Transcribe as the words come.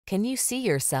Can you see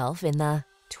yourself in the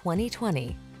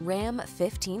 2020 Ram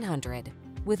 1500?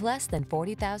 With less than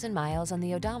 40,000 miles on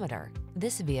the odometer,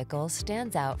 this vehicle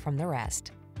stands out from the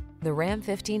rest. The Ram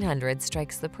 1500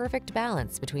 strikes the perfect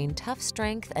balance between tough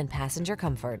strength and passenger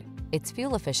comfort. Its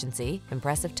fuel efficiency,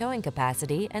 impressive towing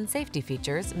capacity, and safety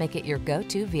features make it your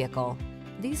go-to vehicle.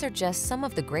 These are just some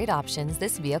of the great options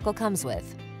this vehicle comes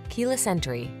with: keyless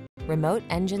entry, remote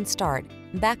engine start,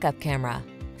 backup camera,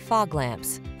 fog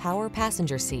lamps, power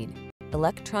passenger seat,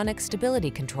 electronic stability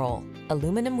control,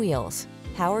 aluminum wheels,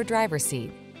 power driver's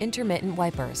seat, intermittent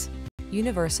wipers,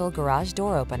 universal garage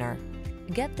door opener.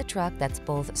 Get the truck that's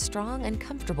both strong and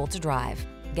comfortable to drive.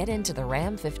 Get into the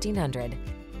Ram 1500.